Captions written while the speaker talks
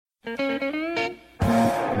You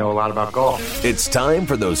know a lot about golf. It's time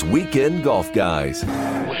for those weekend golf guys.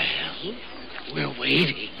 Well, we're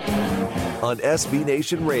waiting. On SB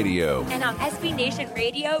Nation Radio. And on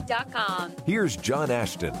SBNationRadio.com. Here's John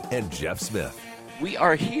Ashton and Jeff Smith. We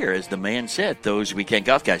are here, as the man said, those weekend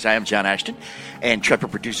golf guys. I am John Ashton, and Trevor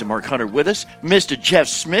producer Mark Hunter with us. Mr. Jeff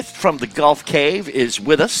Smith from the Golf Cave is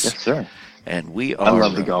with us. Yes, sir. And we are. I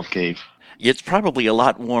love the Golf Cave. It's probably a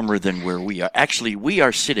lot warmer than where we are. Actually, we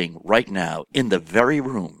are sitting right now in the very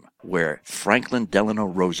room where Franklin Delano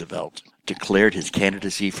Roosevelt declared his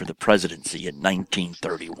candidacy for the presidency in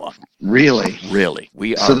 1931. Really? Really.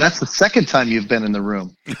 We are. So that's the second time you've been in the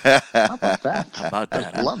room. How about that? How about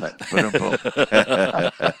that? I love it.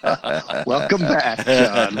 Welcome back,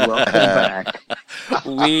 John. Welcome back.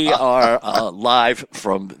 We are live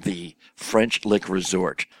from the French Lick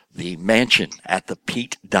Resort, the mansion at the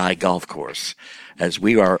Pete Dye Golf Course, as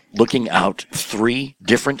we are looking out three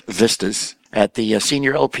different vistas at the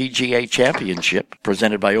Senior LPGA Championship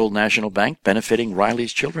presented by Old National Bank, benefiting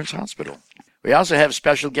Riley's Children's Hospital. We also have a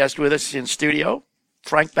special guest with us in studio.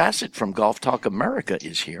 Frank Bassett from Golf Talk America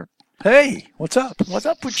is here. Hey, what's up? What's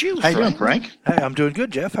up with you, How you doing, Frank? Frank? Hey, I'm doing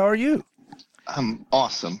good, Jeff. How are you? I'm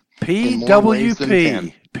awesome. In more ways than PWP.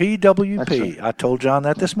 10. PWP. That's right. I told John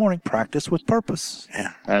that this morning. Practice with purpose.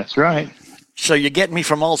 Yeah. That's right. So you're getting me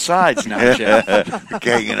from all sides now, Jeff.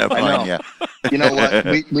 Ganging up I on know. you. You know what?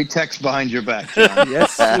 We text behind your back, John.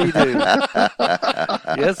 Yes, we do.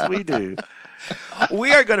 Yes, we do.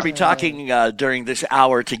 We are going to be talking during this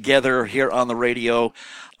hour together here on the radio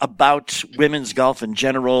about women's golf in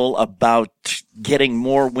general, about getting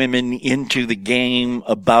more women into the game,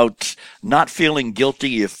 about not feeling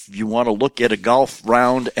guilty if you want to look at a golf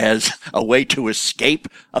round as a way to escape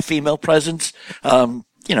a female presence.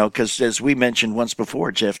 You know, because as we mentioned once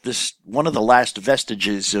before, Jeff, this one of the last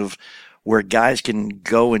vestiges of where guys can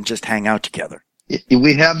go and just hang out together.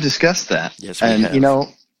 We have discussed that. Yes, we and, have. you know,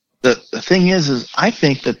 the thing is I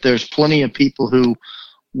think that there's plenty of people who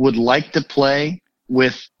would like to play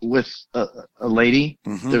with a lady.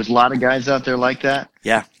 Mm-hmm. There's a lot of guys out there like that.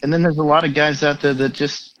 Yeah. And then there's a lot of guys out there that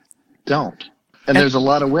just don't. And there's a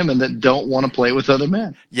lot of women that don't want to play with other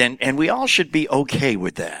men. Yeah, and we all should be okay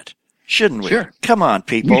with that, shouldn't we? Sure. Come on,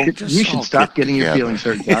 people. You should stop getting your feelings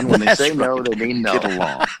hurt, John. When they That's say no, right. they mean no. Get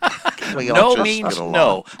along. We all No just means get along.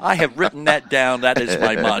 no. I have written that down. That is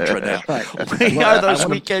my mantra now. We Well, are I those wanna-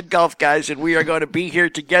 weekend golf guys, and we are going to be here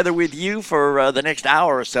together with you for the next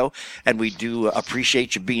hour or so. And we do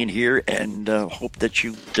appreciate you being here and hope that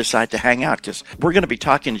you decide to hang out, because we're going to be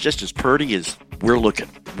talking just as purty as we're looking.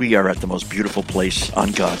 We are at the most beautiful place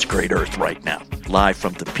on God's great earth right now. Live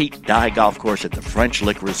from the Pete Dye Golf Course at the French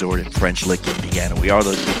Lick Resort in French Lick, Indiana. We are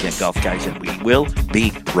those weekend golf guys, and we will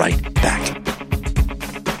be right back.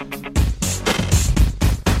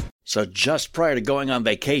 So just prior to going on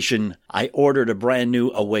vacation, I ordered a brand new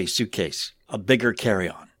away suitcase, a bigger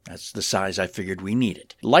carry-on. That's the size I figured we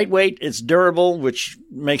needed. Lightweight, it's durable, which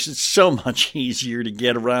makes it so much easier to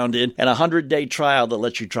get around in. And a 100-day trial that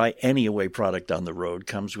lets you try any Away product on the road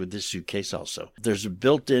comes with this suitcase also. There's a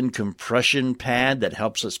built-in compression pad that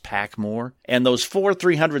helps us pack more. And those four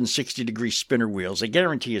 360-degree spinner wheels, they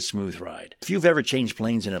guarantee a smooth ride. If you've ever changed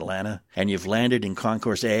planes in Atlanta and you've landed in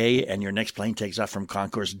Concourse A and your next plane takes off from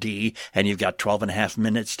Concourse D and you've got 12 and a half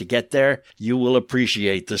minutes to get there, you will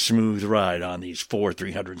appreciate the smooth ride on these four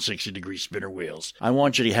 360-degree spinner wheels. I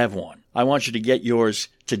want you to have one. I want you to get yours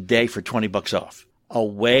today for $20 off.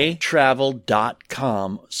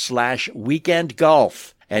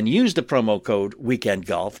 awaytravel.com/weekendgolf and use the promo code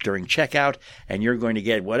weekendgolf during checkout, and you're going to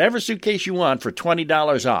get whatever suitcase you want for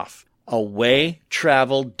 $20 off.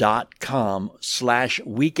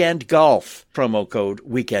 awaytravel.com/weekendgolf. Promo code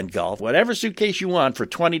weekendgolf. Whatever suitcase you want for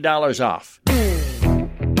 $20 off.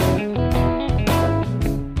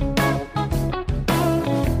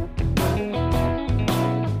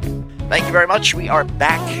 Thank you very much. We are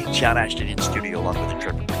back. John Ashton in studio along with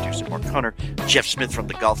intrepid producer Mark Hunter, Jeff Smith from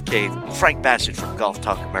the Golf Cave, Frank Bassett from Golf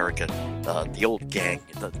Talk America, the old gang,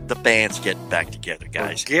 the band's getting back together,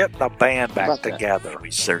 guys. Get the band back together.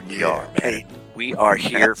 We certainly are, man. We are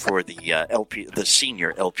here for the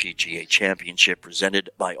Senior LPGA Championship presented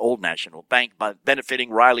by Old National Bank, by benefiting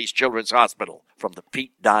Riley's Children's Hospital from the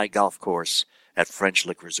Pete Dye Golf Course at French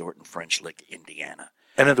Lick Resort in French Lick, Indiana.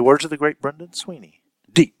 And in the words of the great Brendan Sweeney,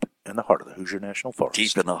 deep in the heart of the Hoosier National Forest.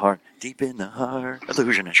 Deep in the heart of the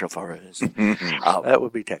Hoosier National Forest. That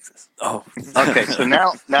would be Texas. Oh, Okay, so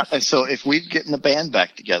now, so if we're getting the band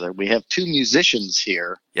back together, we have two musicians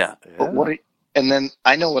here. yeah. But and then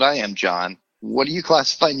I know what I am, John. what are you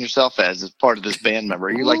classifying yourself as part of this band member?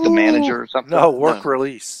 Are you like the manager or something? No, work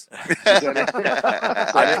release.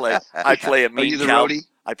 I play a Are you mean the cow. roadie?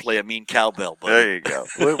 I play a mean cowbell. Buddy. There you go.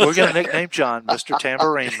 We're going to nickname John Mr.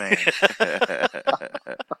 Tambourine Man.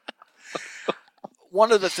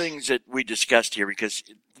 One of the things that we discussed here, because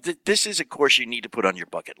this is a course you need to put on your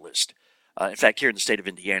bucket list. In fact, here in the state of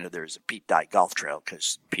Indiana, there's a Pete Dye Golf Trail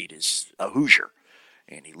because Pete is a Hoosier,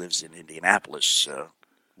 and he lives in Indianapolis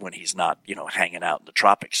when he's not, hanging out in the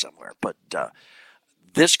tropics somewhere. But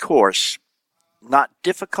this course, not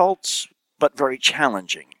difficult, but very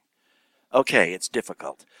challenging. Okay, it's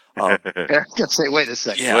difficult. I was going to say, wait a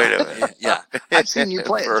second. Yeah, Wait a minute. yeah. I've seen you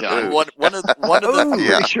play it, John. One of the I'm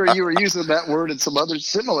Yeah. pretty sure you were using that word and some others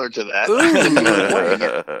similar to that.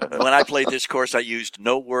 when I played this course, I used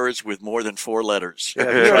no words with more than 4 letters.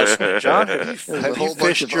 Trust me, John, There's a have whole you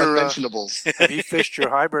bunch fished of your unmentionables. have you fished your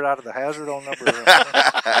hybrid out of the hazard on number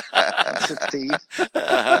 16.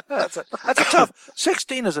 That's a tough.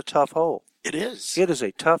 16 is a tough hole. It is. It is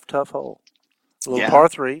a tough hole. A little Yeah. par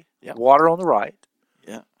 3, Yeah. water on the right.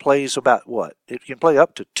 Yeah. Plays about what? It can play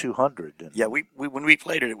up to 200. And, Yeah, we when we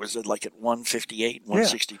played it, it was like at 158,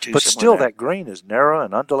 162. But somewhere still, there. that green is narrow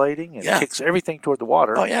and undulating and Yeah. kicks everything toward the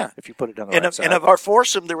water. Oh, yeah. If you put it down the And right of, side. and of our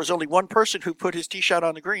foursome, there was only one person who put his tee shot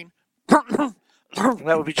on the green. And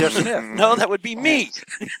that would be Jeff Smith. No, that would be me.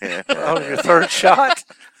 Oh, your third shot?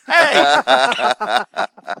 Hey,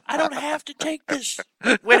 I don't have to take this.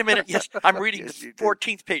 Wait a minute. Yes, I'm reading Yes, the you do.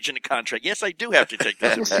 14th page in the contract. Yes, I do have to take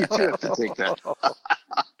that. Yes, you do have to take that.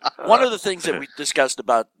 One of the things that we discussed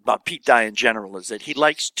about Pete Dye in general is that he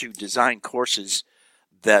likes to design courses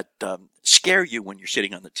that scare you when you're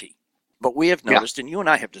sitting on the tee. But we have noticed, and you and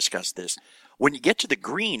I have discussed this, when you get to the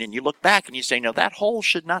green and you look back and you say, now that hole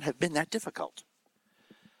should not have been that difficult.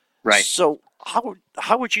 Right. So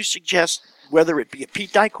how would you suggest, whether it be a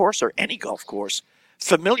Pete Dye course or any golf course,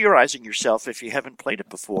 familiarizing yourself, if you haven't played it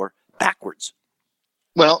before, backwards?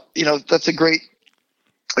 Well, that's a great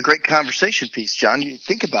conversation piece, John. You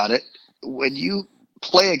think about it, when you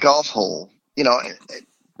play a golf hole,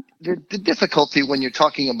 the difficulty when you're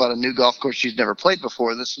talking about a new golf course you've never played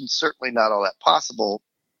before, this one's certainly not all that possible,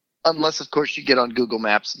 unless, of course, you get on Google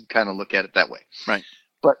Maps and kind of look at it that way. Right.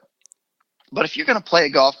 But if you're going to play a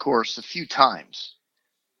golf course a few times,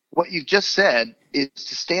 what you've just said is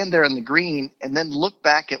to stand there on the green and then look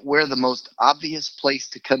back at where the most obvious place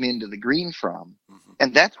to come into the green from,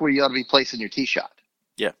 and that's where you ought to be placing your tee shot.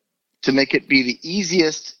 Yeah. To make it be the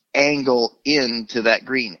easiest angle into that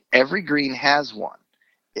green. Every green has one.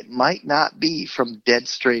 It might not be from dead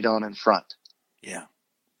straight on in front. Yeah.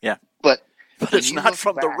 Yeah. But it's you not look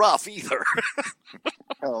from the back- rough either.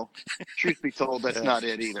 Oh, truth be told, that's not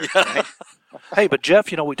it either. Right? Hey, but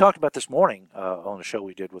Jeff, we talked about this morning on a show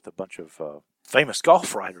we did with a bunch of famous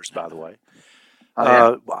golf writers, by the way.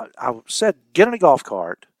 I said, get in a golf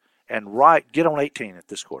cart and get on 18 at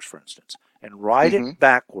this course, for instance, and ride it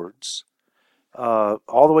backwards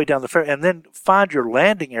all the way down the fairway, and then find your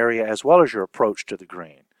landing area as well as your approach to the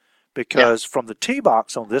green. Because from the tee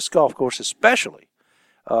box on this golf course especially,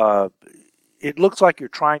 it looks like you're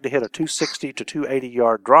trying to hit a 260 to 280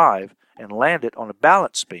 yard drive and land it on a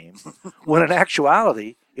balance beam, when in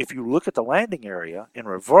actuality, if you look at the landing area in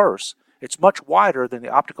reverse, it's much wider than the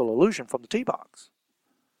optical illusion from the tee box.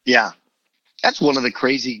 Yeah. That's one of the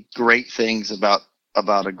crazy great things about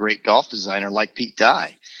a great golf designer like Pete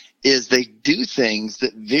Dye, is they do things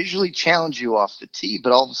that visually challenge you off the tee,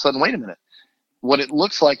 but all of a sudden, wait a minute, what it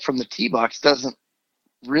looks like from the tee box doesn't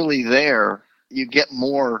really there. You get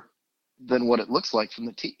more than what it looks like from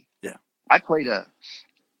the tee. Yeah. I played a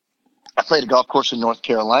golf course in North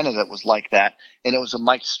Carolina that was like that, and it was a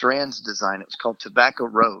Mike Strand's design. It was called Tobacco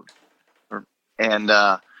Road. And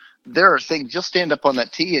there are things, you'll stand up on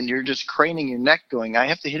that tee and you're just craning your neck going, I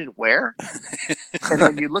have to hit it where? And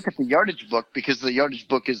then you look at the yardage book, because the yardage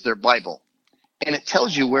book is their Bible. And it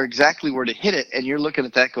tells you exactly where to hit it, and you're looking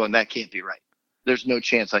at that going, that can't be right. There's no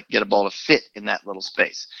chance I can get a ball to fit in that little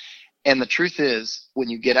space. And the truth is, when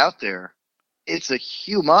you get out there, it's a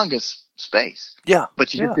humongous space. Yeah.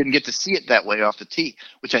 But you just didn't get to see it that way off the tee,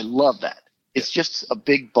 which I love that. It's just a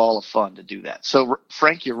big ball of fun to do that. So,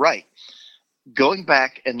 Frank, you're right. Going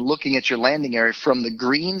back and looking at your landing area from the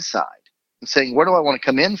green side and saying, where do I want to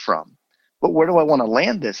come in from? But where do I want to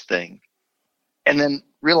land this thing? And then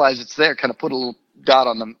realize it's there, kind of put a little dot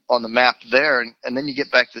on the map there, and then you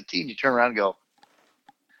get back to the tee and you turn around and go,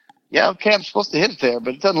 yeah, okay, I'm supposed to hit it there,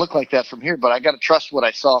 but it doesn't look like that from here, but I got to trust what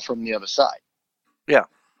I saw from the other side. Yeah.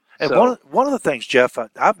 And So- one of the things, Jeff,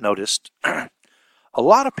 I've noticed, a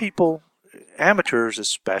lot of people, amateurs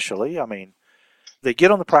especially, I mean, they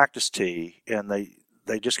get on the practice tee and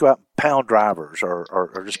they just go out and pound drivers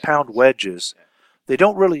or just pound wedges. They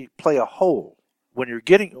don't really play a hole.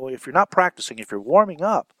 If you're not practicing, if you're warming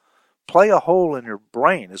up, play a hole in your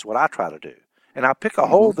brain is what I try to do. And I pick a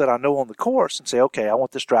hole that I know on the course and say, okay, I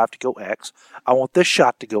want this drive to go X. I want this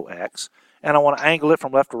shot to go X. And I want to angle it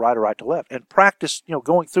from left to right or right to left. And practice,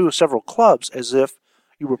 going through several clubs as if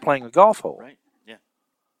you were playing a golf hole. Right, yeah.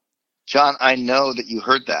 John, I know that you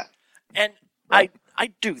heard that. And I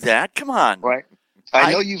do that. Come on. Right.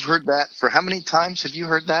 I know you've heard that. For how many times have you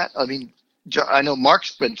heard that? I mean, I know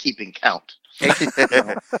Mark's been keeping count.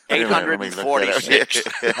 846.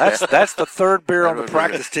 That's the third beer on the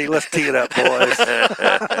practice tee. Let's tee it up, boys.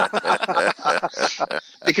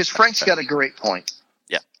 Because Frank's got a great point.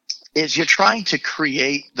 Yeah. Is you're trying to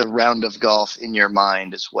create the round of golf in your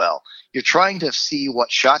mind as well. You're trying to see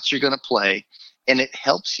what shots you're going to play, and it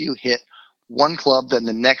helps you hit one club, then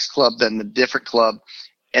the next club, then the different club,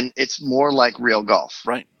 and it's more like real golf.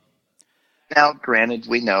 Right. Now, granted,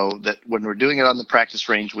 we know that when we're doing it on the practice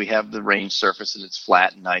range, we have the range surface and it's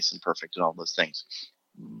flat and nice and perfect and all those things.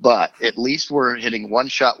 But at least we're hitting one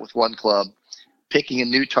shot with one club, picking a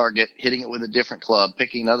new target, hitting it with a different club,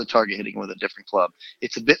 picking another target, hitting it with a different club.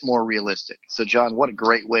 It's a bit more realistic. So, John, what a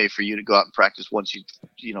great way for you to go out and practice once you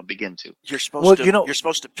begin to. You're supposed you're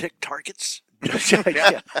supposed to pick targets.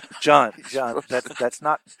 Yeah. John, that's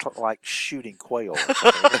not like shooting quail.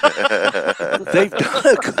 They've done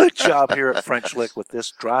a good job here at French Lick with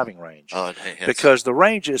this driving range because the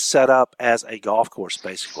range is set up as a golf course,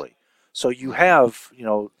 basically. So you have,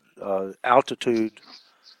 altitude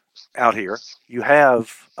out here. You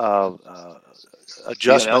have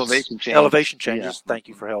adjustments, elevation changes. Yeah. Thank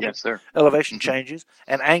you for helping. Yes, sir. Elevation changes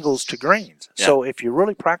and angles to greens. Yeah. So if you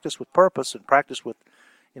really practice with purpose and practice with,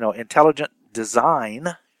 intelligent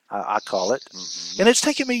design, I call it. Mm-hmm. And it's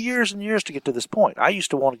taken me years and years to get to this point. I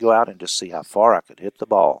used to want to go out and just see how far I could hit the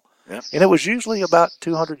ball. Yep. And it was usually about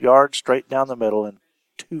 200 yards straight down the middle and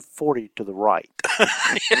 240 to the right.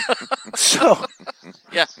 So,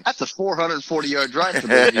 yeah, that's a 440-yard drive for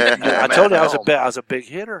me. I told you I was a big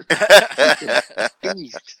hitter.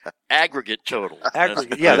 Aggregate total.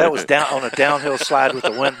 Yeah, that was down on a downhill slide with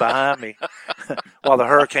the wind behind me while the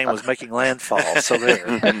hurricane was making landfall. So there.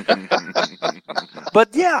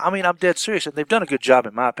 But yeah, I mean, I'm dead serious, and they've done a good job,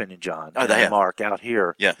 in my opinion, John and Mark, out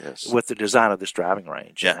here with the design of this driving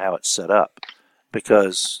range and how it's set up,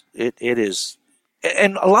 because it is.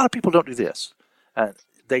 And a lot of people don't do this.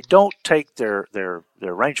 They don't take their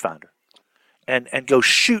rangefinder and go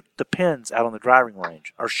shoot the pins out on the driving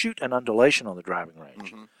range or shoot an undulation on the driving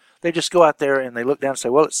range. Mm-hmm. They just go out there and they look down and say,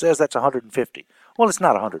 well, it says that's 150. Well, it's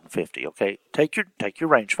not 150, okay? Take your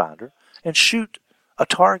rangefinder and shoot a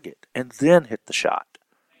target and then hit the shot.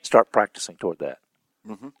 Start practicing toward that.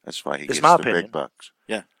 Mm-hmm. That's why he gets the big bucks.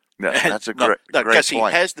 Yeah. No, that's a great point. Because he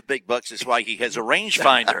has the big bucks is why he has a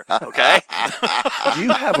rangefinder, okay?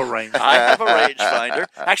 You have a rangefinder. I have a rangefinder.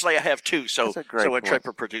 Actually, I have two, so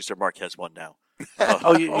Intrepid producer Mark has one now.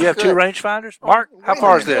 Oh, you have two rangefinders? Mark, how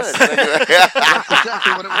far is this? That's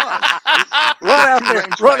exactly what it was.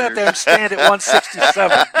 Run out there and stand at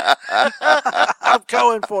 167. I'm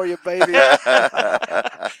going for you, baby.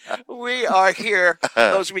 We are here,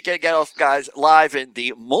 those Weekend Golf Guys, live in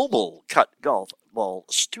the Mobile Cut Golf Ball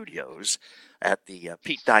Studios at the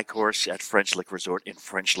Pete Dye Course at French Lick Resort in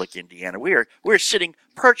French Lick, Indiana. We're sitting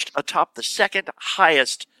perched atop the second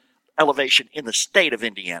highest elevation in the state of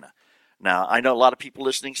Indiana. Now, I know a lot of people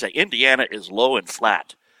listening say Indiana is low and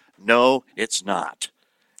flat. No, it's not.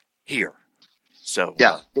 Here. So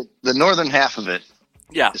the northern half of it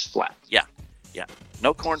is flat. Yeah.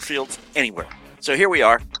 No cornfields anywhere. So here we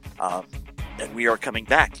are. And we are coming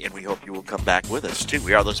back, and we hope you will come back with us, too.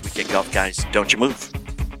 We are those Weekend Golf Guys. Don't you move.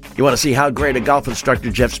 You want to see how great a golf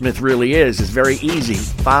instructor Jeff Smith really is? It's very easy.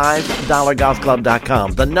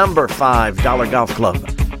 $5golfclub.com. The number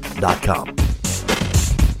 $5golfclub.com.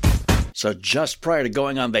 So just prior to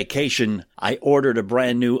going on vacation, I ordered a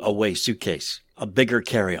brand new away suitcase, a bigger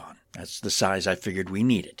carry-on. That's the size I figured we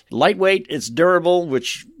needed. Lightweight, it's durable,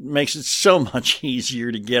 which makes it so much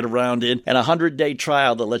easier to get around in. And a 100-day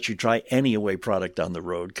trial that lets you try any Away product on the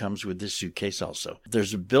road comes with this suitcase also.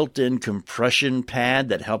 There's a built-in compression pad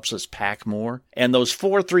that helps us pack more. And those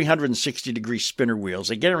 4 360-degree spinner wheels,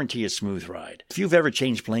 they guarantee a smooth ride. If you've ever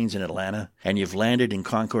changed planes in Atlanta and you've landed in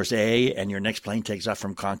Concourse A and your next plane takes off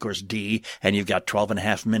from Concourse D and you've got 12 and a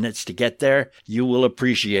half minutes to get there, you will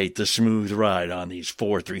appreciate the smooth ride on these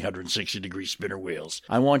 4 360-degree spinner wheels.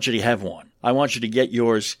 I want you to have one. I want you to get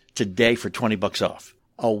yours today for $20 off.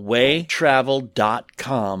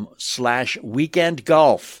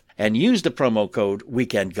 Awaytravel.com/weekendgolf and use the promo code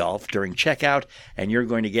WeekendGolf during checkout, and you're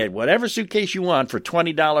going to get whatever suitcase you want for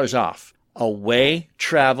 $20 off.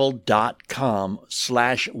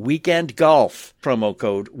 awaytravel.com/weekendgolf. Promo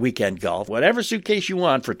code WeekendGolf. Whatever suitcase you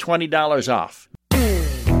want for $20 off.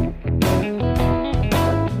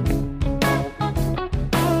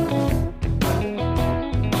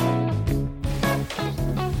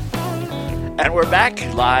 And we're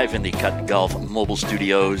back live in the Cut Golf Mobile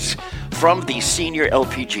Studios from the Senior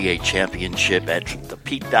LPGA Championship at the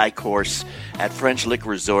Pete Dye Course at French Lick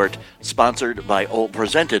Resort, presented by Old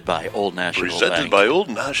National Bank. Presented by Old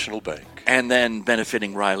National Bank. And then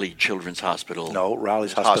benefiting Riley Children's Hospital. No,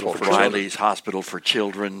 Riley's Hospital for Children. Riley's Hospital for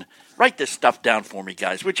Children. Write this stuff down for me,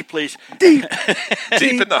 guys, would you please? Deep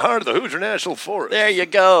in the heart of the Hoosier National Forest. There you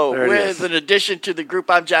go. With an addition to the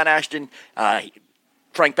group, I'm John Ashton.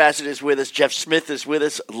 Frank Bassett is with us. Jeff Smith is with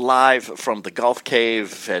us live from the Golf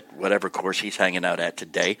Cave at whatever course he's hanging out at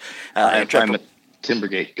today. I'm at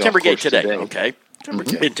Timbergate Golf Course today. Okay.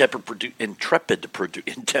 Intrepid.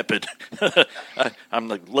 I'm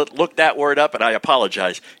like, look that word up, and I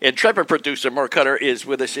apologize. Intrepid producer Mark Cutter is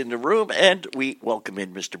with us in the room, and we welcome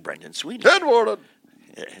in Mr. Brendan Sweeney. Good morning.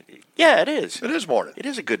 Yeah, it is. It is morning. It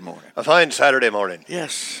is a good morning. A fine Saturday morning.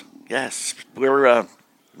 Yes. We're,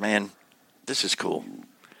 man, this is cool.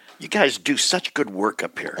 You guys do such good work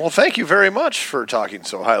up here. Well, thank you very much for talking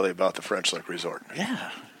so highly about the French Lick Resort.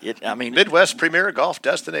 Yeah. Midwest premier golf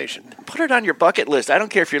destination. Put it on your bucket list. I don't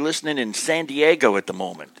care if you're listening in San Diego at the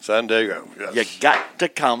moment. San Diego, yes. You got to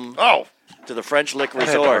come to the French Lick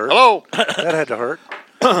Resort. Hello. That had to hurt.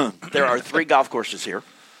 There are 3 golf courses here.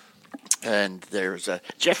 And there's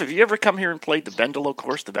Jeff, have you ever come here and played the Bendelow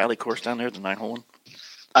course, the Valley course down there, the 9-hole one?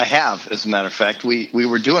 I have, as a matter of fact. We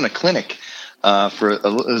were doing a clinic it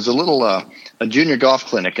was a junior golf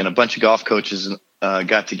clinic, and a bunch of golf coaches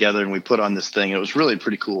got together, and we put on this thing. And it was really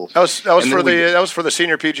pretty cool. That was for the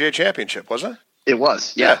Senior PGA Championship, wasn't it? It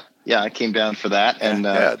was, yeah. I came down for that, and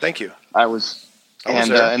thank you. I was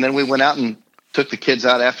there. And then we went out and took the kids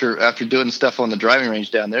out after doing stuff on the driving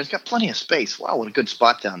range down there. It's got plenty of space. Wow, what a good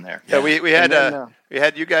spot down there. Yeah, we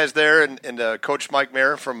had you guys there, and Coach Mike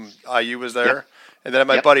Mayer from IU was there. Yep. And then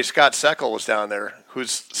my buddy Scott Seckel was down there,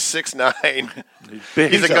 who's 6'9".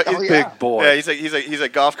 He's a big boy. Yeah, he's a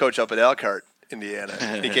golf coach up at Elkhart, Indiana.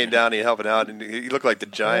 And he came down, he helping out, and he looked like the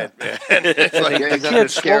giant, man. He's out there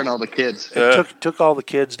scaring all the kids. Took all the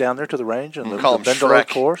kids down there to the range and the Bendelow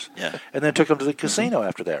course, and then took them to the casino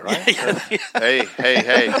after that, right?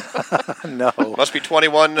 Hey. No. Must be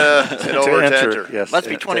 21 and over to enter. Yes, must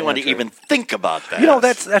be 21 to even think about that. You know,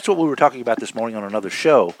 that's what we were talking about this morning on another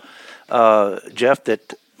show. Jeff,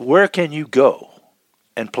 that where can you go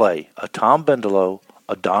and play a Tom Bendelow,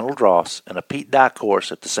 a Donald Ross, and a Pete Dye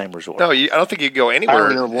course at the same resort? No, I don't think you can go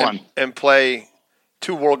anywhere and play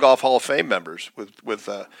 2 World Golf Hall of Fame members with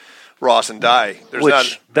Ross and Dye.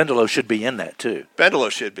 Bendelow should be in that too.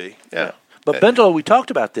 Bendelow should be, yeah. But Bendelow, we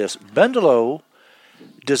talked about this. Bendelow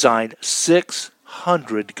designed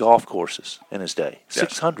 600 golf courses in his day.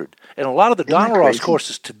 600. And a lot of the Donald Ross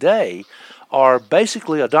courses today are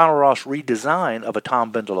basically a Donald Ross redesign of a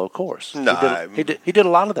Tom Bendelow course. No, he did a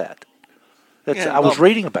lot of that. I was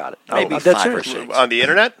reading about it. Maybe 5 or 6 on the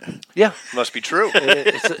internet. Yeah, must be true.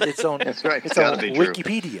 It's on. That's right. It's on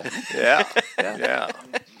Wikipedia. Yeah.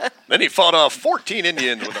 Then he fought off 14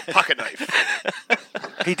 Indians with a pocket knife.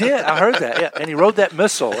 He did. I heard that. Yeah, and he rode that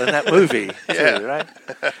missile in that movie too, right?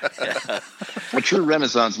 A true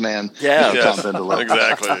Renaissance man. Yeah, Tom Bendelow.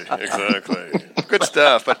 Exactly. Good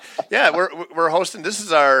stuff. But yeah, we're hosting. This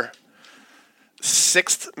is our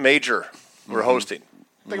 6th major we're hosting.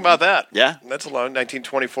 Think about that. Yeah. That's a long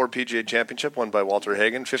 1924 PGA Championship won by Walter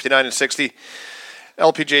Hagen. 59 and 60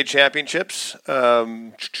 LPGA Championships.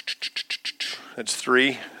 That's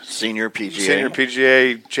 3. Senior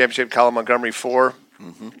PGA Championship, Colin Montgomery 4.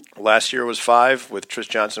 Mm-hmm. Last year was 5 with Trish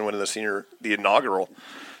Johnson winning the inaugural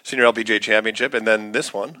Senior LPGA Championship, and then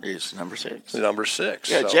this one is number 6. Number 6.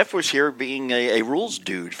 Yeah, so. Jeff was here being a rules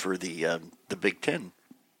dude for the Big Ten.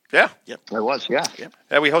 Yeah. Yep. I was, yeah.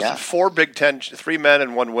 Yeah, we hosted 4 Big Ten, 3 men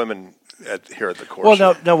and 1 woman here at the course.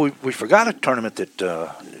 Well, no, we forgot a tournament that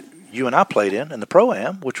you and I played in the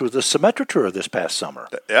Pro-Am, which was the Symetra Tour this past summer.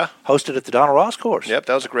 Yeah. Hosted at the Donald Ross course. Yep,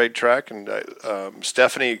 that was a great track, and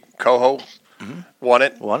Stephanie Coho won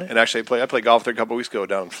it. And actually, I played golf there a couple weeks ago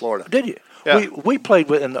down in Florida. Did you? Yeah. We played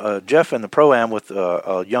with Jeff in the Pro-Am with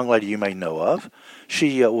a young lady you may know of.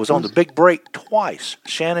 She was on the Big Break twice,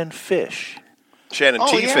 Shannon Fish. Shannon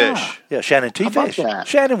T-Fish. Yeah, Shannon T-Fish.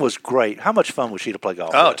 Shannon was great. How much fun was she to play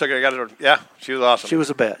golf with? She was awesome. She was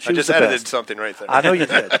the best. I just edited something right there. I know you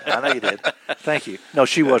did. Thank you. No,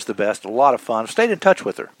 she was the best. A lot of fun. Stayed in touch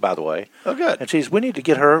with her, by the way. Oh, good. And we need to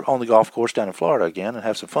get her on the golf course down in Florida again and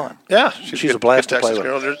have some fun. Yeah. She's a blast to play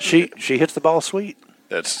with. She hits the ball sweet.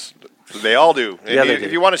 They all do. Yeah, they do.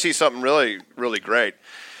 If you want to see something really, really great,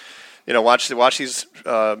 watch these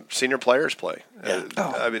senior players play.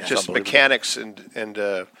 Just mechanics and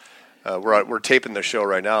we're taping the show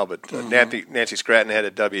right now. But Nancy Scratton had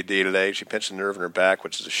a WD today. She pinched a nerve in her back,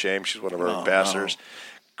 which is a shame. She's one of our ambassadors.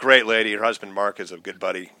 Great lady. Her husband Mark is a good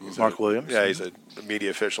buddy. Mark Williams. Yeah, he's a media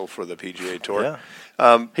official for the PGA Tour. Yeah.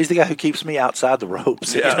 He's the guy who keeps me outside the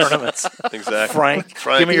ropes in tournaments. Exactly. Frank,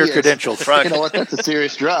 give me your credentials. Frank. You know what? That's a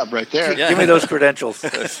serious job right there. Give me those credentials.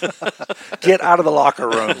 Get out of the locker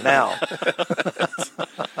room now.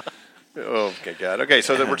 Oh, okay, God. Okay,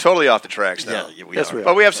 so we're totally off the tracks now. Yeah, we are.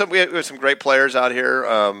 But we have some great players out here.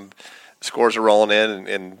 Scores are rolling in,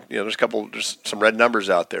 and there's some red numbers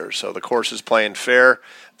out there. So the course is playing fair.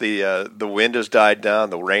 The wind has died down.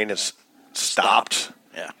 The rain has stopped.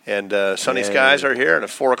 Yeah. And sunny skies are here. And at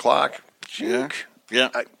 4:00. Yeah.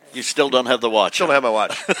 You still don't have the watch. Still don't have my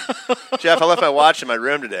watch. Jeff, I left my watch in my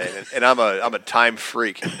room today, and I'm a time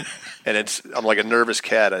freak. And I'm like a nervous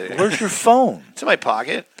cat. Where's your phone? It's in my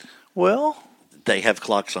pocket. Well, they have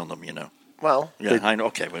clocks on them, Well, yeah, I know.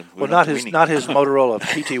 Okay, well, not his Motorola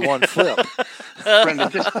PT1 Flip. Brenda,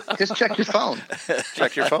 just check your phone.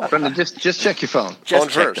 Check your phone. Brenda, just check your phone. Just phone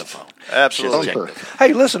check first. the phone. Absolutely. Phone first.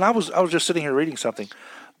 Hey, listen, I was just sitting here reading something.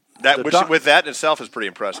 With that in itself is pretty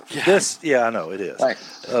impressive. I know it is. Right.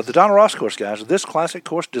 The Donald Ross course, guys. This classic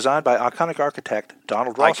course, designed by iconic architect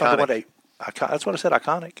Donald Ross, underwent that's what I said,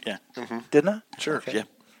 iconic. Yeah. Mm-hmm. Didn't I? Sure. Okay. Yeah.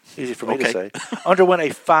 Easy for me to say. Underwent a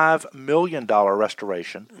 $5 million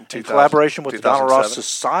restoration in collaboration with the Donald Ross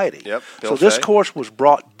Society. Yep. So this course was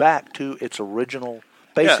brought back to its original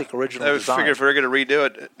original design. I figured if we were going to redo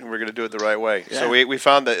it, we're going to do it the right way. Yeah. So we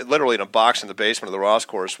found that literally in a box in the basement of the Ross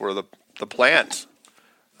course were the plans,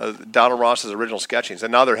 Donald Ross's original sketchings,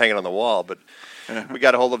 and now they're hanging on the wall. But we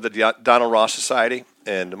got a hold of the Donald Ross Society,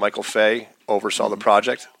 and Michael Fay oversaw the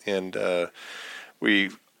project, and we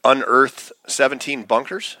unearthed 17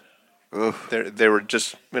 bunkers. They were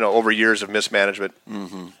just over years of mismanagement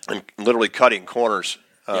and literally cutting corners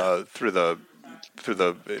through the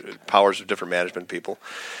powers of different management people.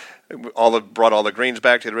 Brought all the greens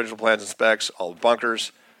back to the original plans and specs, all the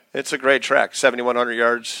bunkers. It's a great track, 7,100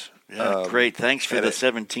 yards. Yeah, great. Thanks for the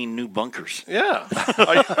 17 new bunkers. Yeah.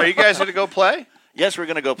 Are you guys going to go play? Yes, we're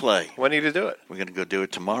going to go play. When are you going to do it? We're going to go do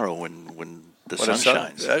it tomorrow when the sun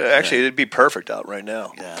shines. Actually, it'd be perfect out right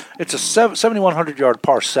now. Yeah. It's a 7,100-yard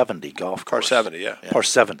par 70 golf course. Par 70, yeah. Par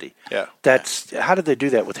 70. Yeah. How did they do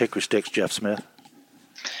that with hickory sticks, Jeff Smith?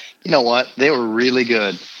 You know what? They were really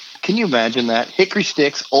good. Can you imagine that? Hickory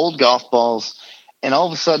sticks, old golf balls, and all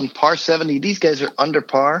of a sudden, par 70, these guys are under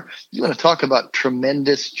par. You want to talk about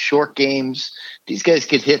tremendous short games. These guys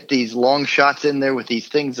could hit these long shots in there with these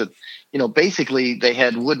things that, basically they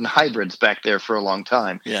had wooden hybrids back there for a long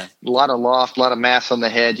time. Yeah. A lot of loft, a lot of mass on the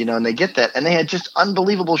head, and they get that. And they had just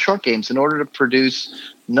unbelievable short games in order to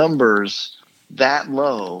produce numbers that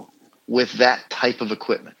low with that type of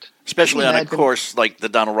equipment. Especially on a course like the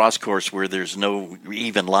Donald Ross course where there's no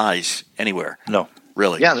even lies anywhere. No.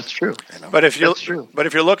 Really? Yeah, that's true. But if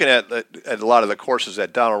you're looking at a lot of the courses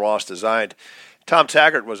that Donald Ross designed, Tom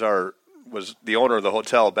Taggart was the owner of the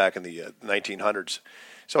hotel back in the 1900s.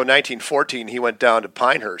 So in 1914, he went down to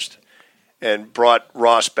Pinehurst and brought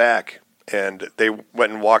Ross back, and they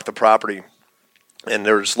went and walked the property. And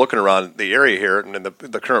they're just looking around the area here, and in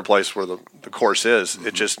the current place where the course is,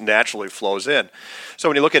 it just naturally flows in. So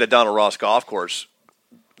when you look at a Donald Ross golf course,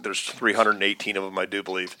 there's 318 of them, I do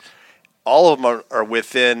believe. All of them are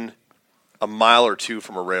within a mile or two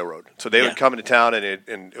from a railroad. So they would come into town, and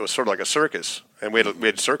it was sort of like a circus. And we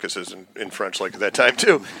had circuses in French like at that time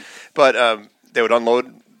too. But they would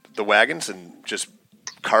unload the wagons and just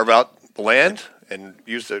carve out the land and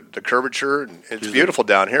use the curvature. And it's beautiful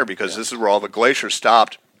down here because this is where all the glaciers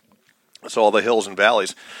stopped. So all the hills and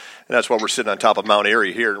valleys. And that's why we're sitting on top of Mount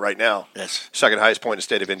Erie here right now. Yes. Second highest point in the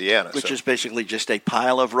state of Indiana. Which is basically just a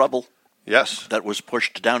pile of rubble. Yes. That was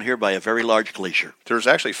pushed down here by a very large glacier. There's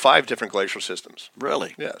actually 5 different glacial systems.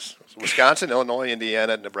 Really? Yes. Wisconsin, Illinois,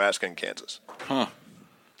 Indiana, Nebraska, and Kansas. Huh.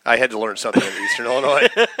 I had to learn something in Eastern Illinois.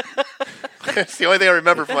 It's the only thing I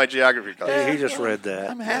remember from my geography class. Yeah, he just read that.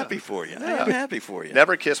 I'm happy for you. I'm happy for you.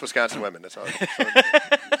 Never kiss Wisconsin women. That's all.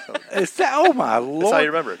 Oh, my Lord. That's how you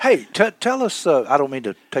remember it. Hey, tell us, I don't mean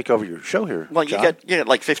to take over your show here, Well, John. you got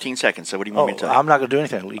like 15 seconds, so what do you want me to tell you? I'm not going to do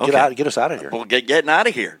anything. Get us out of here. Well, getting out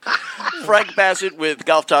of here. Frank Bassett with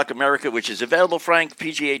Golf Talk America, which is available, Frank,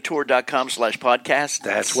 PGAtour.com/podcast.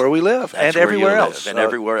 That's where we live. That's and where everywhere you else. live. And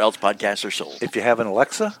everywhere else podcasts are sold. If you have an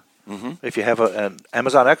Alexa, if you have an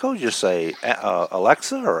Amazon Echo, just say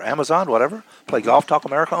Alexa or Amazon, whatever, play Golf Talk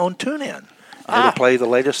America on TuneIn. It'll play the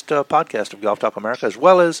latest podcast of Golf Talk America, as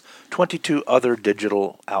well as 22 other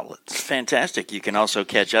digital outlets. Fantastic. You can also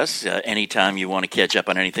catch us anytime you want to catch up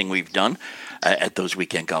on anything we've done at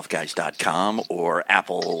thoseweekendgolfguys.com or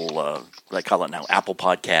Apple, I call it now Apple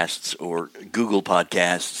Podcasts or Google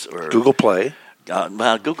Podcasts. Or Google Play.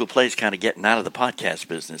 Well, Google Play is kind of getting out of the podcast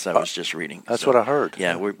business, I was just reading. That's what I heard.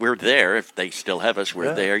 Yeah, we're there. If they still have us,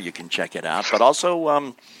 we're there. You can check it out. But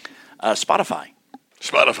also Spotify.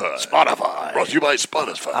 Spotify. Brought to you by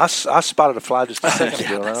Spotify. I spotted a fly just a second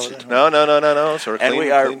ago. No. Sort of and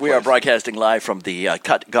clean, we are broadcasting live from the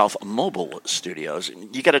Cut Golf Mobile Studios.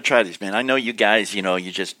 You got to try these, man. I know you guys, you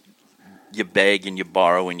beg and you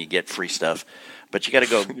borrow and you get free stuff, but you got to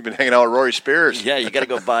go. You've been hanging out with Rory Spears. Yeah, you got to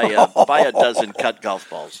go buy a dozen Cut golf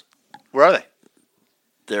balls. Where are they?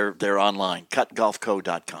 They're online.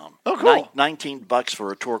 CutGolfCo.com. Oh, cool. $19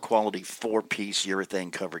 for a tour quality 4-piece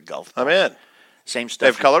urethane covered golf ball. I'm in. Same stuff. They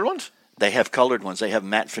have colored ones? They have colored ones. They have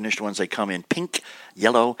matte finished ones. They come in pink,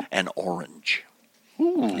 yellow, and orange.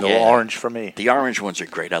 No orange for me. The orange ones are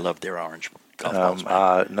great. I love their orange golf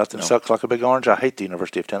balls. Nothing sucks like a big orange. I hate the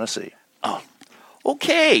University of Tennessee. Oh,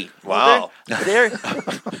 okay. Wow. Well, there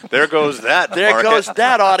goes that. There goes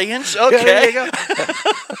that audience. Okay. There you go.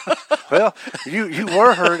 Well, you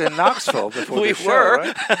were heard in Knoxville before the show,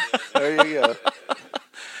 right? There you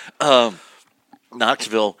go.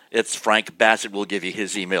 Knoxville, it's Frank Bassett. Will give you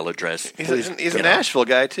his email address. He's a Nashville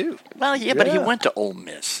guy, too. Well, but he went to Ole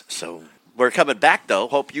Miss, so... We're coming back, though.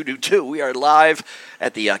 Hope you do, too. We are live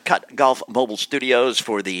at the Cut Golf Mobile Studios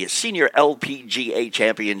for the Senior LPGA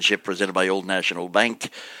Championship presented by Old National Bank,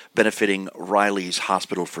 benefiting Riley's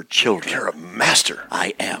Hospital for Children. You're a master.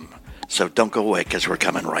 I am. So don't go away, because we're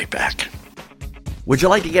coming right back. Would you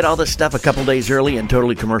like to get all this stuff a couple days early and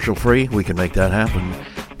totally commercial-free? We can make that happen.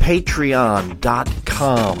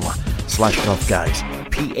 Patreon.com/golfguys.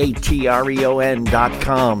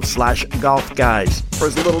 patreon.com/golfguys. For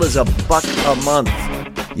as little as $1 a month,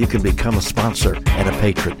 you can become a sponsor and a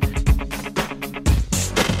patron.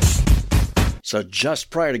 So just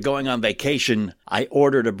prior to going on vacation, I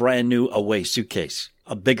ordered a brand new away suitcase,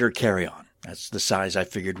 a bigger carry-on. That's the size I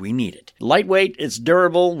figured we needed. Lightweight, it's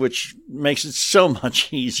durable, which makes it so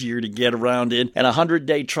much easier to get around in. And a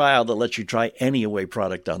 100-day trial that lets you try any away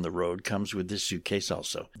product on the road comes with this suitcase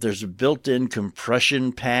also. There's a built-in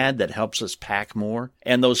compression pad that helps us pack more.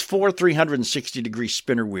 And those 4 360-degree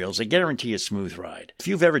spinner wheels, they guarantee a smooth ride. If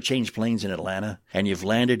you've ever changed planes in Atlanta and you've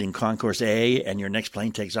landed in Concourse A and your next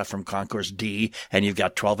plane takes off from Concourse D and you've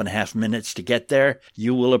got 12 and a half minutes to get there,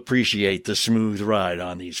 you will appreciate the smooth ride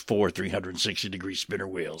on these 4 360-degree spinner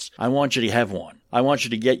wheels. I want you to have one. I want you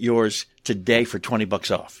to get yours today for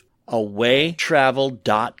 $20 off.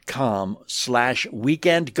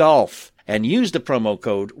 awaytravel.com/weekendgolf and use the promo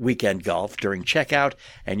code weekendgolf during checkout,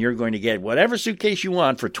 and you're going to get whatever suitcase you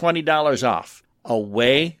want for $20 off.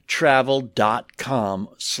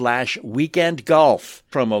 awaytravel.com/weekendgolf.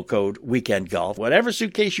 Promo code weekendgolf. Whatever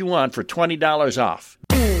suitcase you want for $20 off.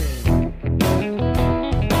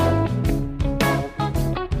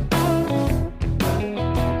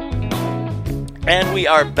 And we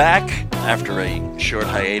are back after a short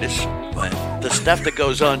hiatus. The stuff that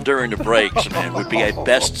goes on during the breaks, man, would be a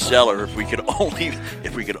bestseller if we could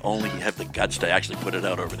only have the guts to actually put it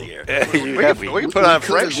out over the air. We can put it on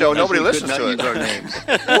Frank's show. Nobody listens to it.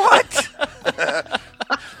 What?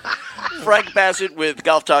 Frank Bassett with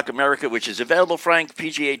Golf Talk America, which is available, Frank,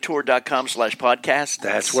 PGAtour.com/podcast.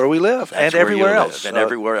 That's where we live. That's and everywhere else. And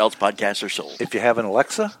everywhere else podcasts are sold. If you have an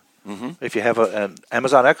Alexa, if you have an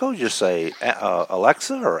Amazon Echo, just say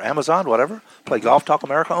Alexa or Amazon, whatever, play Golf Talk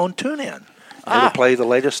America on TuneIn. It'll play the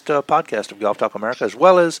latest podcast of Golf Talk America, as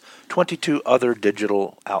well as 22 other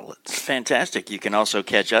digital outlets. Fantastic. You can also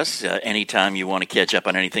catch us anytime you want to catch up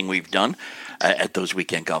on anything we've done at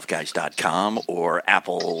thoseweekendgolfguys.com or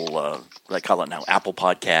Apple, I call it now Apple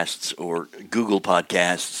Podcasts or Google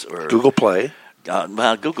Podcasts. Or Google Play.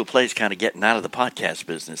 Well, Google Play is kind of getting out of the podcast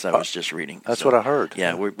business, I was just reading. That's what I heard.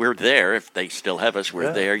 Yeah, we're there. If they still have us,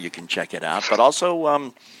 we're there. You can check it out. But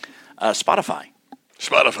also Spotify.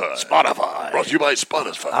 Spotify. Brought to you by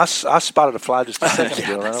Spotify. I spotted a fly just a second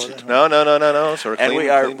ago. No. Sort of And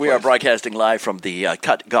clean we are place. broadcasting live from the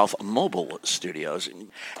Cut Golf Mobile Studios,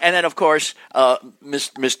 and then of course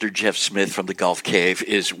Mr. Jeff Smith from the Golf Cave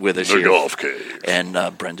is with us The here. Golf Cave.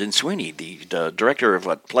 And Brendan Sweeney, the director of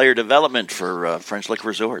player development for French Lick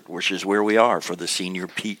Resort, which is where we are for the senior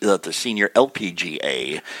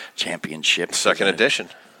LPGA Championship. Second edition.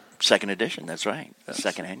 Second edition, that's right.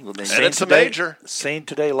 Second annual. And it's a major. Seen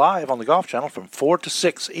today live on the Golf Channel from 4 to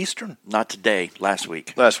 6 Eastern. Not today, last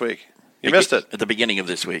week. You missed it. At the beginning of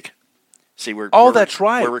this week. See, that's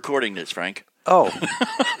right. We're recording this, Frank. Oh,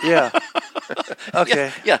 yeah.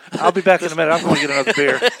 Okay. Yeah. I'll be back in a minute. I'm going to get another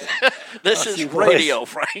beer. This is radio,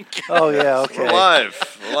 Frank. Oh, yeah, okay. We're live.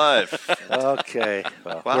 Okay.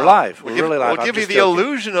 Well, Wow. we're live. We're really live. We'll give you the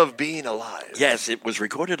illusion of being alive. Yes, it was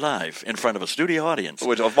recorded live in front of a studio audience.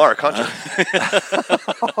 Which of Mark Hunter.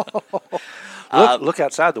 Look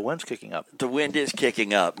outside. The wind's kicking up. The wind is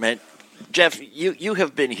kicking up, man. Jeff, you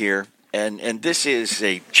have been here, and this is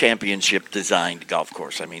a championship-designed golf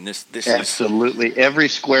course. I mean, this Absolutely, every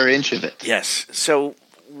square inch of it. Yes. So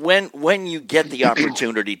when you get the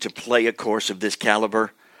opportunity to play a course of this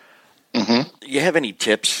caliber, you have any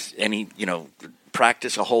tips?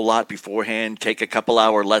 Practice a whole lot beforehand, take a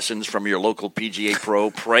couple-hour lessons from your local PGA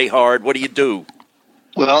pro, pray hard. What do you do?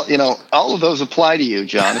 Well, all of those apply to you,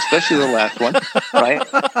 John, especially the last one, right?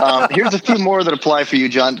 Here's a few more that apply for you,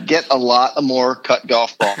 John. Get a lot of more cut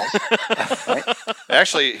golf balls. Right?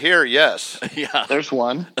 Actually, here, yes. Yeah. There's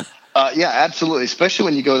one. Yeah, absolutely, especially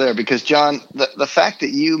when you go there because, John, the fact that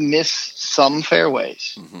you miss some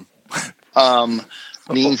fairways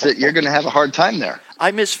means that you're going to have a hard time there.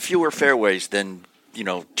 I miss fewer fairways than,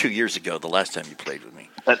 2 years ago, the last time you played with me.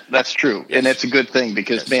 That's true, and it's a good thing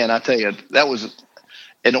because, man, I tell you, that was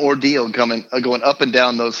an ordeal going up and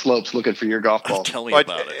down those slopes looking for your golf ball. Tell me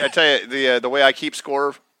about it. I tell you, the way I keep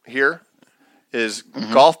score here is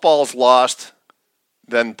golf balls lost,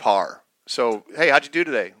 then par. So, hey, how'd you do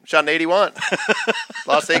today? Shot an 81.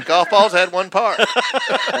 Lost 8 golf balls, had 1 par.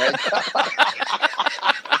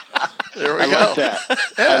 There we go. Like that.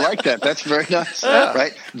 Yeah. I like that. That's very nice. Yeah.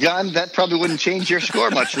 Right? John, that probably wouldn't change your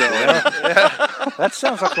score much, though. That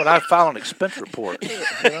sounds like when I file an expense report.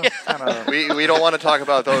 We don't want to talk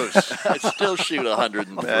about those. I still shoot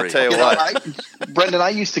 103. I tell you what. Brendan, I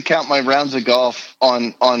used to count my rounds of golf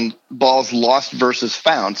on balls lost versus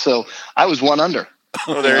found. So I was 1 under.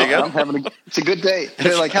 Oh, there you go. It's a good day.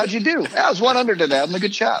 They're like, how'd you do? I was 1 under today. I'm a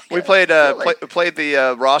good shot. We played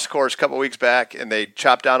the Ross course a couple weeks back, and they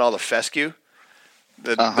chopped down all the fescue.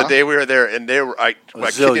 The day we were there, and they were I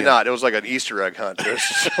kid you not, it was like an Easter egg hunt. There's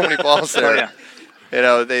so many balls there.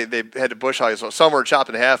 They had to bush hog. So some were chopped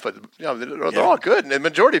in half, but they're all good. And the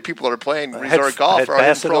majority of people that are playing resort golf are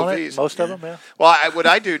in Pro Vs. Most of them, yeah. Well, what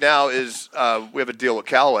I do now is we have a deal with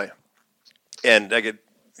Callaway, and I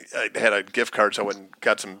had a gift card, so I went and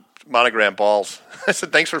got some monogram balls. I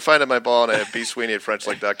said, thanks for finding my ball, and I have bsweeney at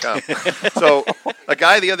FrenchLick.com. So a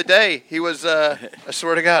guy the other day, he was, I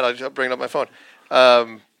swear to God, I'll bring up my phone.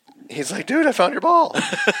 He's like, dude, I found your ball.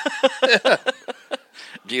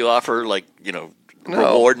 Do you offer,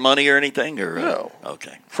 reward money or anything? Or No.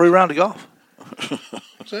 Okay. Free round of golf.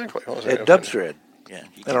 Exactly. At Dubstred. Yeah,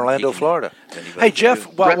 in Orlando, Florida. Hey,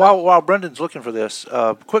 Jeff, while Brendan's looking for this,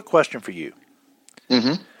 quick question for you.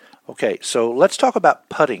 Mm-hmm. Okay, so let's talk about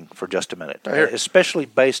putting for just a minute, especially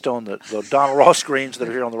based on the Donald Ross greens that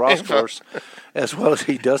are here on the Ross course, as well as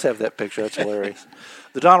he does have that picture. That's hilarious.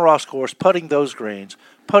 The Donald Ross course, putting these greens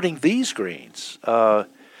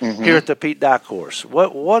here at the Pete Dye course.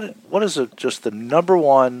 What is just the number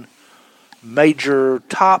one major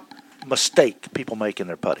top mistake people make in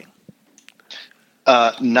their putting?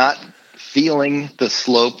 Not feeling the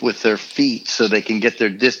slope with their feet so they can get their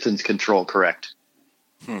distance control correct.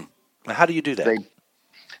 Now, how do you do that? They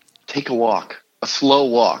take a walk, a slow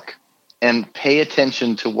walk, and pay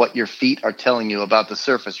attention to what your feet are telling you about the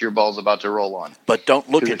surface your ball's about to roll on. But don't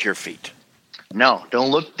look at your feet. No, don't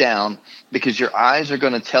look down because your eyes are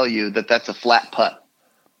going to tell you that that's a flat putt,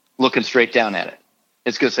 looking straight down at it.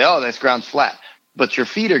 It's going to say, oh, this ground's flat. But your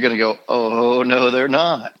feet are going to go, oh, no, they're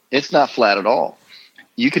not. It's not flat at all.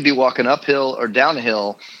 You could be walking uphill or down a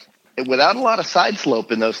hill without a lot of side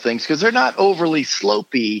slope in those things because they're not overly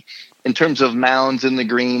slopey in terms of mounds in the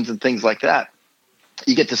greens and things like that.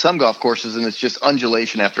 You get to some golf courses and it's just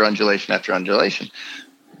undulation after undulation after undulation.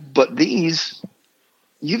 But these,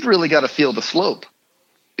 you've really got to feel the slope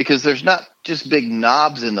because there's not just big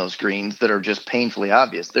knobs in those greens that are just painfully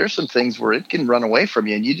obvious. There's some things where it can run away from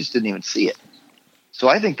you and you just didn't even see it. So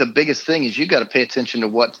I think the biggest thing is you got to pay attention to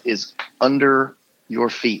what is under your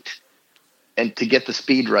feet. and to get the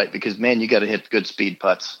speed right, because man, you got to hit good speed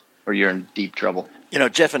putts or you're in deep trouble. You know,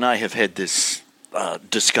 Jeff and I have had this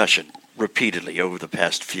discussion repeatedly over the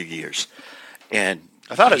past few years, and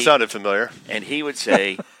I thought it sounded familiar. And he would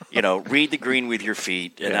say, you know, read the green with your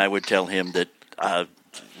feet, and I would tell him that,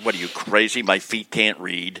 what are you, crazy? My feet can't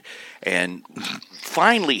read. And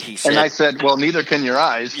finally he said... And I said, well, neither can your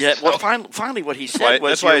eyes. Yeah, well, finally what he said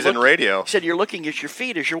was... That's why he's in radio. He said, you're looking at your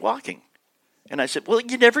feet as you're walking. And I said, well,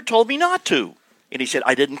 you never told me not to. And he said,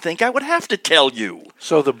 I didn't think I would have to tell you.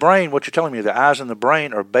 So the brain, what you're telling me, the eyes and the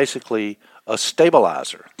brain are basically a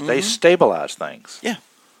stabilizer. Mm-hmm. They stabilize things. Yeah.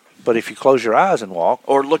 But if you close your eyes and walk,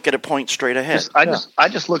 or look at a point straight ahead, I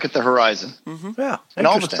just look at the horizon. Mm-hmm. Yeah, and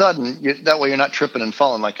all of a sudden, that way you're not tripping and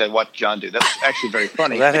falling like I watched John do. That's actually very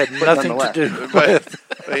funny. Well, that had nothing to do. But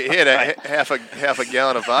he had a half a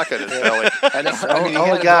gallon of vodka in his belly. And he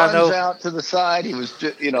had his arms out to the side. He was,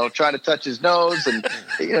 trying to touch his nose, and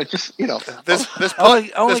this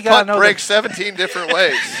putt breaks 17 different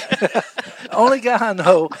ways. Only guy I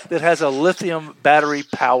know that has a lithium battery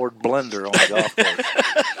powered blender on the golf course.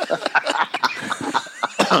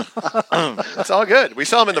 It's all good. We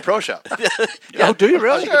saw him in the pro shop. Oh, do you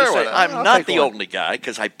really? Sure, I'm not the only guy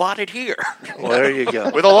because I bought it here. Well, there you go.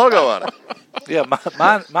 With a logo on it. Yeah,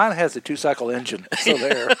 mine has a 2-cycle engine. So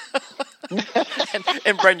there.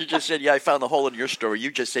 And Brendan just said, yeah, I found the hole in your story.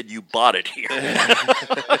 You just said you bought it here.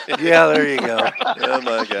 Yeah, there you go. Oh,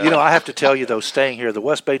 my God. I have to tell you, though, staying here, the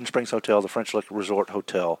West Baden Springs Hotel, the French Lick Resort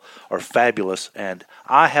Hotel, are fabulous. And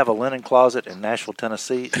I have a linen closet in Nashville,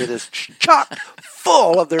 Tennessee. It is chock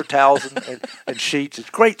full of their towels and sheets. It's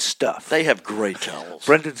great stuff. They have great towels.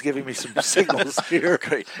 Brendan's giving me some signals here.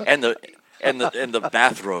 Great. And the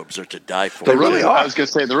bathrobes are to die for. They really are. I was going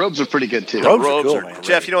to say, the robes are pretty good, too. The robes are cool,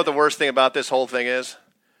 Jeff, you know what the worst thing about this whole thing is?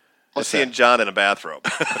 Seeing John in a bathrobe.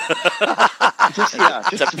 It's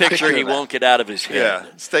a picture he won't get out of his head. Yeah,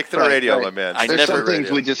 stick to the radio, my man. There's some things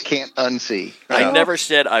we just can't unsee. I never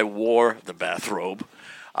said I wore the bathrobe.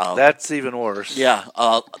 That's even worse. Yeah.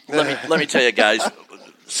 Let me tell you guys,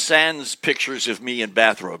 sans pictures of me in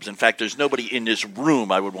bathrobes. In fact, there's nobody in this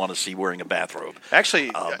room I would want to see wearing a bathrobe.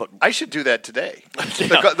 Actually, but I should do that today.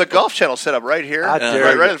 The Golf Channel set up right here, right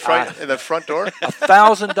in the front door.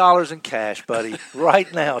 $1,000 in cash, buddy, right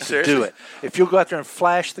now to do it. If you'll go out there and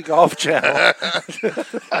flash the Golf Channel.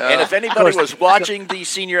 And if anybody was watching the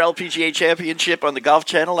Senior LPGA Championship on the Golf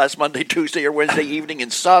Channel last Monday, Tuesday, or Wednesday evening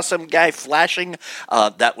and saw some guy flashing,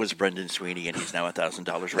 that was Brendan Sweeney, and he's now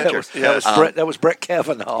 $1,000 richer. That was Brett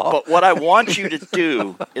Kavanaugh. But what I want you to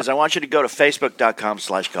do is I want you to go to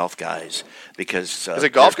Facebook.com/golfguys because... is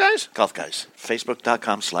it Golf Guys? Golf Guys.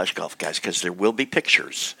 Facebook.com/golfguys because there will be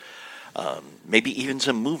pictures, maybe even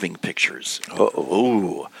some moving pictures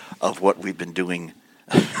of what we've been doing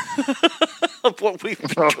here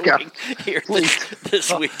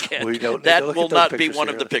this weekend. That will not be one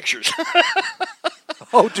of the pictures.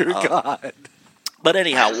 Oh, dear God. But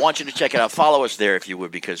anyhow, I want you to check it out. Follow us there if you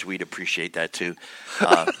would, because we'd appreciate that too.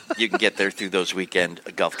 You can get there through those weekend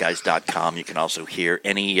golfguys.com. You can also hear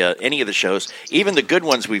any of the shows, even the good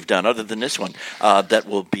ones we've done, other than this one, that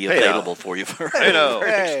will be available for you for a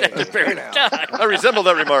very extended period of time. I resemble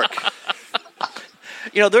that remark.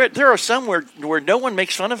 There are some where no one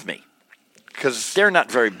makes fun of me. Because they're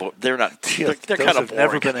not very. They're not. They're kind of boring.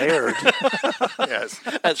 Never been aired. Yes,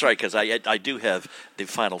 that's right. Because I do have the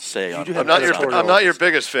final say. I'm not your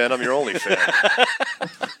biggest fan. I'm your only fan.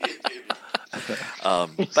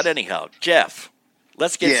 But anyhow, Jeff,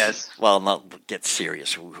 let's get. Yes. Well, not get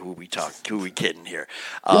serious. Who we kidding here?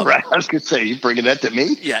 Right. I was going to say, you bringing that to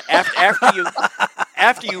me? Yeah.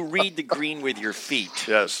 After you read the green with your feet.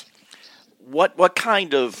 Yes. What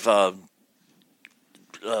kind of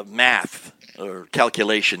math or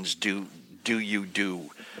calculations do you do?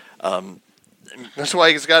 That's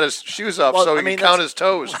why he's got his shoes off, so he can count his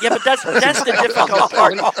toes. Yeah, but that's the difficult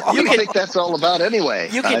part. You think that's all about anyway.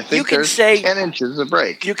 You can say 10 inches of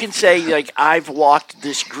break. You can say, like, I've walked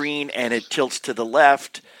this green and it tilts to the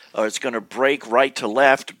left, or it's going to break right to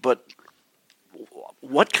left. But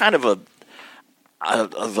what kind of a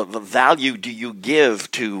value do you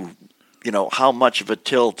give to, how much of a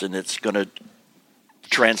tilt, and it's going to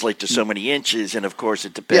translate to so many inches, and of course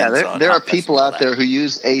it depends. Yeah, there are people out there who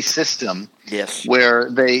use a system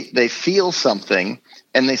where they feel something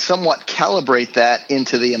and they somewhat calibrate that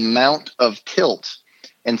into the amount of tilt,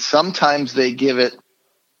 and sometimes they give it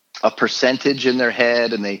a percentage in their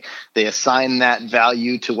head and they assign that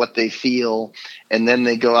value to what they feel, and then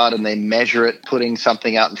they go out and they measure it, putting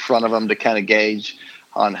something out in front of them to kind of gauge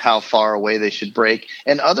on how far away they should break.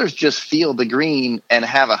 And others just feel the green and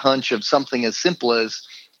have a hunch of something as simple as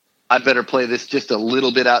I better play this just a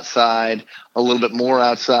little bit outside, a little bit more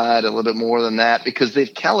outside, a little bit more than that, because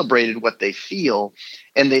they've calibrated what they feel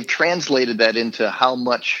and they've translated that into how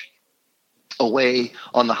much away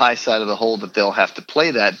on the high side of the hole that they'll have to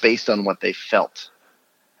play that based on what they felt.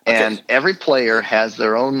 Okay. And every player has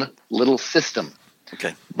their own little system.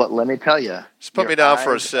 Okay. But let me tell you. Just put me down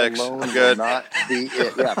for a 6. I'm good. Yeah,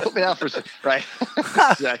 put me down for a 6. Right.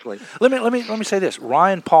 Exactly. Let me say this.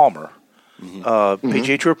 Ryan Palmer,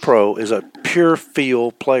 PGA Tour Pro, is a pure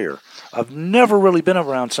feel player. I've never really been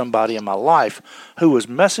around somebody in my life who was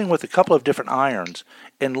messing with a couple of different irons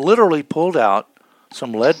and literally pulled out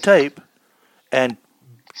some lead tape and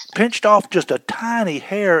pinched off just a tiny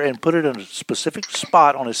hair and put it in a specific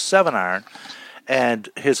spot on his 7-iron. And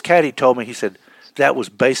his caddy told me, he said, that was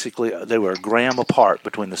basically, they were a gram apart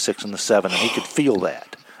between the 6 and the 7, and he could feel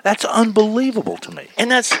that. That's unbelievable to me.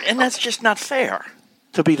 And that's just not fair.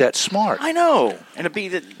 To be that smart. I know. And to be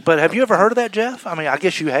that. But have you ever heard of that, Jeff? I mean, I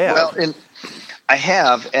guess you have. Well, I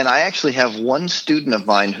have, and I actually have one student of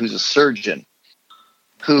mine who's a surgeon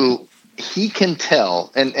who he can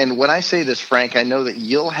tell, and when I say this, Frank, I know that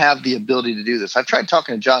you'll have the ability to do this. I've tried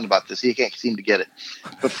talking to John about this. He can't seem to get it.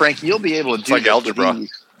 But, Frank, you'll be able to do like this. algebra.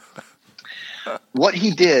 What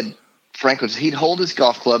he did, Frank, was he'd hold his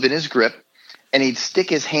golf club in his grip, and he'd stick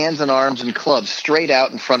his hands and arms and clubs straight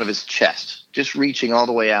out in front of his chest, just reaching all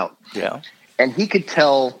the way out. Yeah. And he could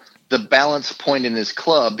tell the balance point in his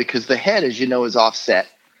club because the head, as you know, is offset.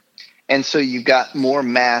 And so you've got more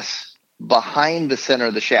mass behind the center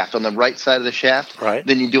of the shaft, on the right side of the shaft,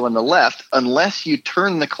 than you do on the left, unless you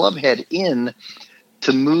turn the club head in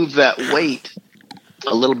to move that weight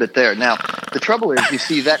a little bit there. Now, the trouble is, you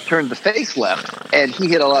see that turned the face left, and he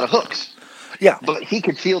hit a lot of hooks. Yeah. But he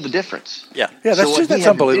could feel the difference. Yeah. Yeah, that's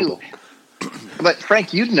unbelievable. But,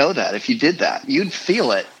 Frank, you'd know that if you did that. You'd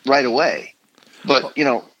feel it right away. But,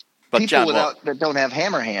 people John, that don't have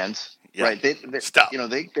hammer hands, right, they Stop.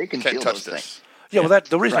 They can Can't feel touch those this. things. Yeah, well,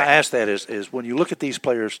 the reason I asked that is when you look at these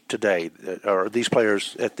players today, or these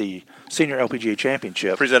players at the Senior LPGA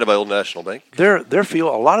Championship, presented by Old National Bank, they're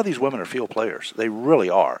a lot of these women are field players. They really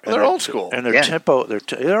are. Well, they're old school, and their tempo, they're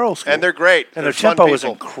old school, and they're great, and their tempo is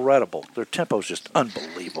incredible. Their tempo is just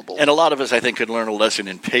unbelievable. And a lot of us, I think, could learn a lesson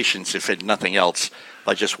in patience, if in nothing else,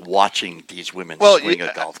 by just watching these women swing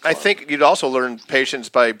a golf club. I think you'd also learn patience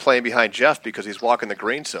by playing behind Jeff because he's walking the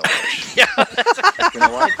green so much. Yeah. You know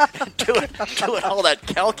what? doing all that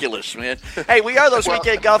calculus, man. Hey, we are those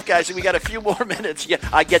weekend golf guys, and we got a few more minutes. Yeah,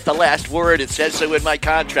 I get the last word. It says so in my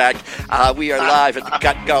contract. We are live at the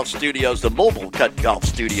Cut Golf Studios, the mobile Cut Golf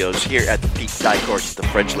Studios here at the Pete Dye Course at the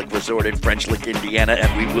French Lick Resort in French Lick, Indiana,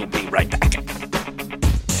 and we will be right back.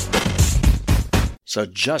 So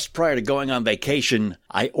just prior to going on vacation,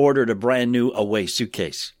 I ordered a brand new away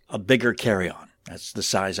suitcase, a bigger carry-on. That's the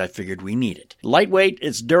size I figured we needed. Lightweight,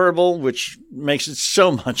 it's durable, which makes it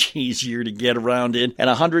so much easier to get around in. And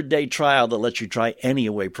a 100-day trial that lets you try any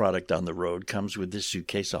away product on the road comes with this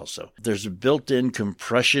suitcase also. There's a built-in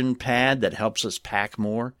compression pad that helps us pack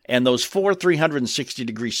more. And those 4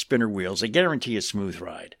 360-degree spinner wheels, they guarantee a smooth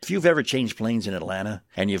ride. If you've ever changed planes in Atlanta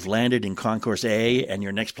and you've landed in Concourse A and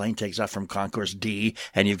your next plane takes off from Concourse D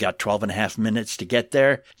and you've got 12 and a half minutes to get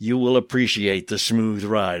there, you will appreciate the smooth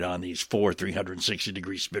ride on these 4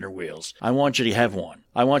 360-degree spinner wheels. I want you to have one.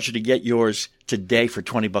 I want you to get yours today for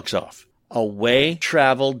 $20 off.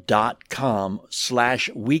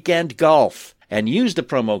 awaytravel.com/weekendgolf and use the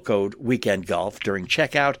promo code weekendgolf during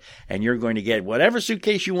checkout, and you're going to get whatever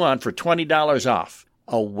suitcase you want for $20 off.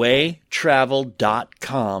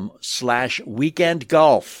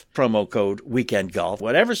 awaytravel.com/weekendgolf. Promo code weekendgolf.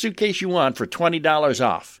 Whatever suitcase you want for $20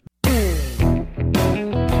 off.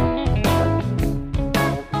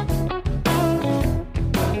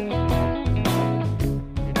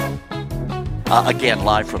 Again,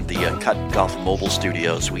 live from the Cut Golf Mobile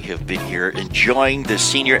Studios, we have been here enjoying the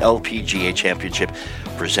Senior LPGA Championship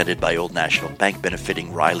presented by Old National Bank,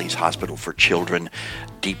 benefiting Riley's Hospital for Children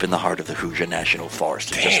deep in the heart of the Hoosier National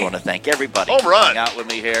Forest. I just want to thank everybody for hanging out with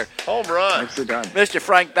me here. Home run. Mr.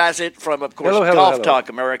 Frank Bassett from, of course, Golf Talk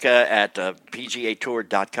America at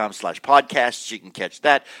PGAtour.com/podcasts. You can catch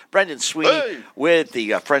that. Brendan Sweeney with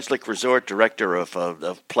the French Lick Resort, Director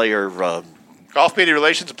of Player... Golf Media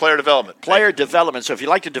Relations and Player Development. Player Development. So if you'd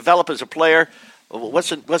like to develop as a player, what's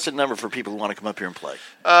the number for people who want to come up here and play?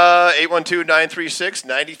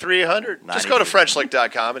 812-936-9300. Just go to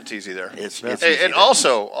FrenchLick.com and it's easy there. It's and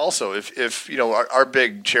also, if you know, our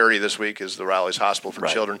big charity this week is the Riley's Hospital for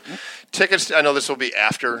Children. Tickets, I know this will be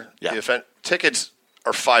after the event. Tickets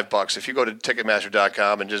are $5. If you go to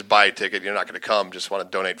Ticketmaster.com and just buy a ticket, you're not going to come. Just want to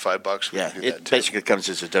donate $5. Yeah, it basically comes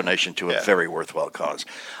as a donation to a very worthwhile cause.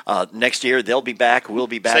 Next year they'll be back. We'll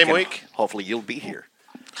be back. Same week. Hopefully you'll be here.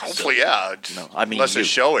 Hopefully, yeah. No, I mean, unless the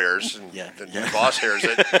show airs and the boss hears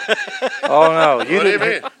it. Oh no, What do you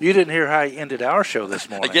mean? You didn't hear how he ended our show this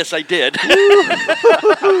morning. Yes, I did. and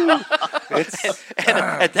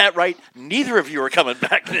at that rate, neither of you are coming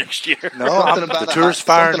back next year. No, the tour's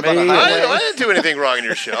firing me. I didn't do anything wrong in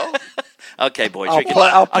your show. Okay, boys.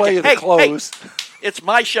 I'll play you the close. Hey, it's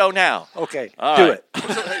my show now. Okay, all do right.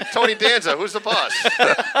 it. Tony Danza, who's the boss?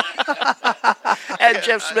 And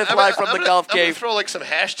Jeff Smith live from the Golf I'm gonna Cave. throw like some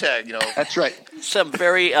hashtag, That's right. Some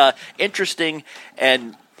very interesting,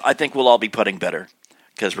 and I think we'll all be putting better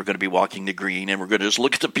because we're going to be walking the green, and we're going to just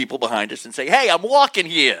look at the people behind us and say, "Hey, I'm walking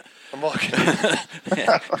here." I'm walking.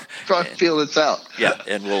 Try to feel this out. Yeah,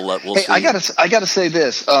 and we'll Hey, see. I gotta say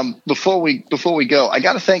this before we go. I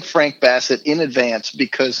gotta thank Frank Bassett in advance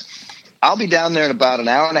because I'll be down there in about an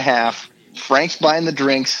hour and a half. Frank's buying the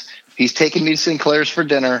drinks. He's taking me to Sinclair's for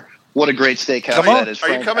dinner. What a great steakhouse that is,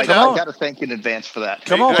 Frank. Are you coming down? I got to thank you in advance for that.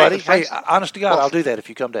 Come on, buddy. Hey, honest to God, I'll do that if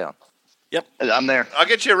you come down. Yep. I'm there. I'll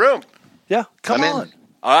get you a room. Yeah, come I'm on. in.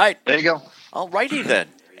 All right. There you go. All righty then.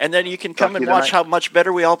 And then you can come Talk and to you watch tonight. how much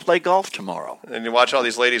better we all play golf tomorrow. And you watch all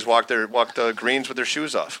these ladies walk the greens with their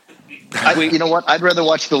shoes off. You know what? I'd rather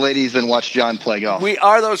watch the ladies than watch John play golf. We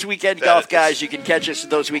are Those Weekend Golf Guys. You can catch us at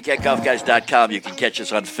thoseweekendgolfguys.com. You can catch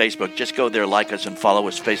us on Facebook. Just go there, like us, and follow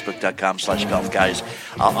us, facebook.com/Golf Guys.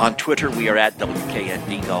 On Twitter, we are at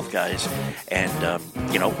WKND Golf Guys. And,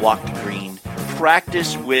 walk the green.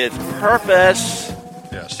 Practice with purpose.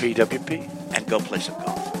 Yes. PWP. And go play some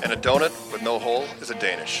golf. And a donut with no hole is a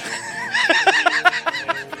Danish.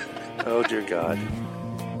 Oh, dear God.